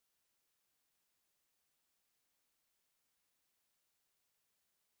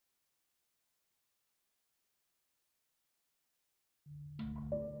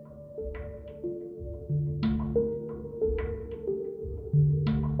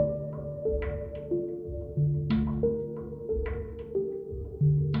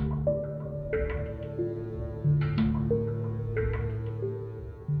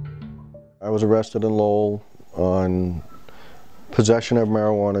was arrested in Lowell on possession of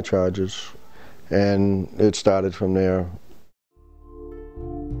marijuana charges, and it started from there.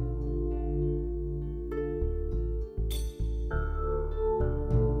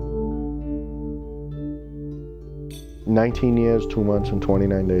 "19 years, 2 months, and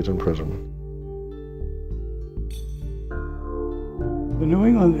 29 days in prison." The New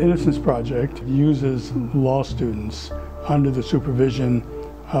England Innocence Project uses law students under the supervision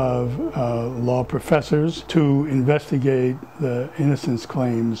of law professors to investigate the innocence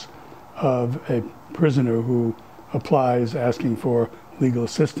claims of a prisoner who applies asking for legal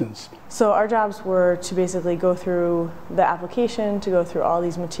assistance. So our jobs were to basically go through the application, to go through all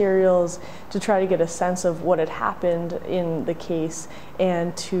these materials, to try to get a sense of what had happened in the case,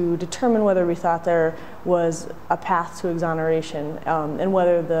 and to determine whether we thought there was a path to exoneration and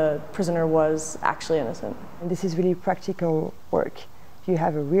whether the prisoner was actually innocent. And this is really practical work. You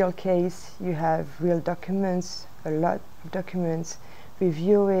have a real case, you have real documents, a lot of documents,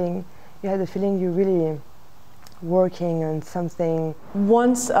 reviewing. You have the feeling you're really working on something.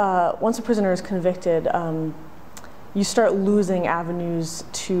 Once a prisoner is convicted, you start losing avenues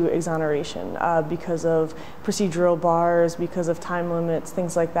to exoneration because of procedural bars, because of time limits,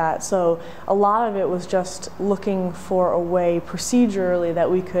 things like that. So a lot of it was just looking for a way procedurally that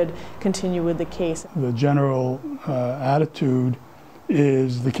we could continue with the case. The general attitude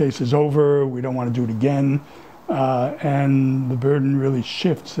is the case is over, we don't want to do it again, and the burden really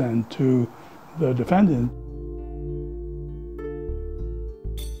shifts then to the defendant.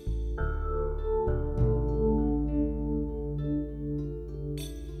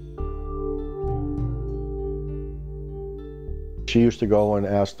 She used to go and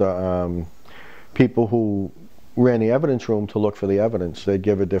ask the people who ran the evidence room to look for the evidence. They'd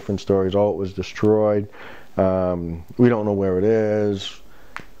give her different stories. Oh, it was destroyed. We don't know where it is.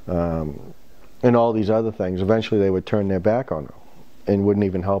 And all these other things. Eventually they would turn their back on her and wouldn't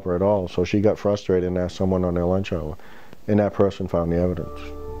even help her at all. So she got frustrated and asked someone on their lunch hour. And that person found the evidence.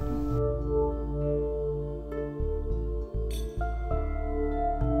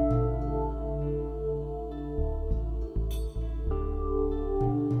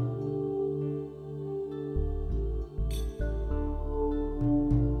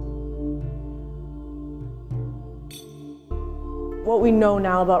 What we know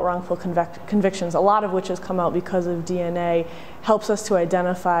now about wrongful convictions, a lot of which has come out because of DNA, helps us to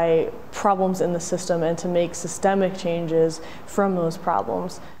identify problems in the system and to make systemic changes from those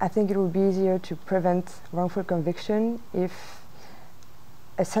problems. I think it would be easier to prevent wrongful conviction if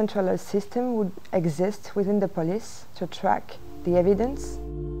a centralized system would exist within the police to track the evidence.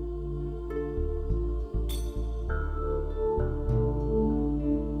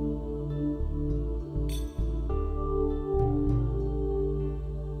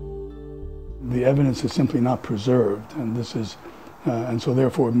 The evidence is simply not preserved, and and so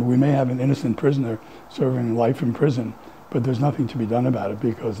therefore we may have an innocent prisoner serving life in prison, but there's nothing to be done about it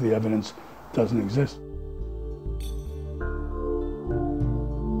because the evidence doesn't exist.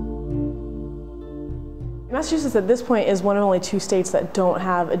 Massachusetts at this point is one of only 2 states that don't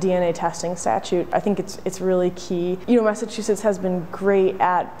have a DNA testing statute. I think it's really key. You know, Massachusetts has been great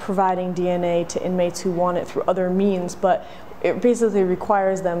at providing DNA to inmates who want it through other means, but it basically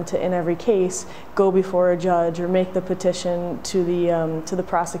requires them to, in every case, go before a judge or make the petition to the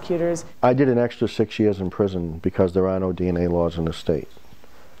prosecutors. I did an extra 6 years in prison because there are no DNA laws in the state.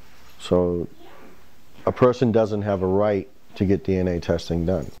 So a person doesn't have a right to get DNA testing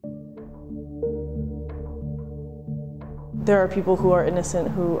done. There are people who are innocent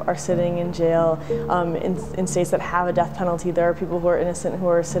who are sitting in jail in states that have a death penalty. There are people who are innocent who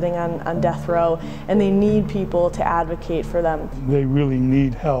are sitting on death row, and they need people to advocate for them. They really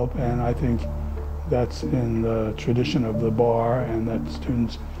need help, and I think that's in the tradition of the bar, and that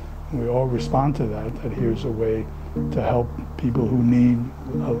students, we all respond to that, that here's a way to help people who need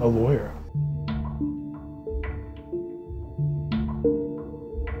a lawyer.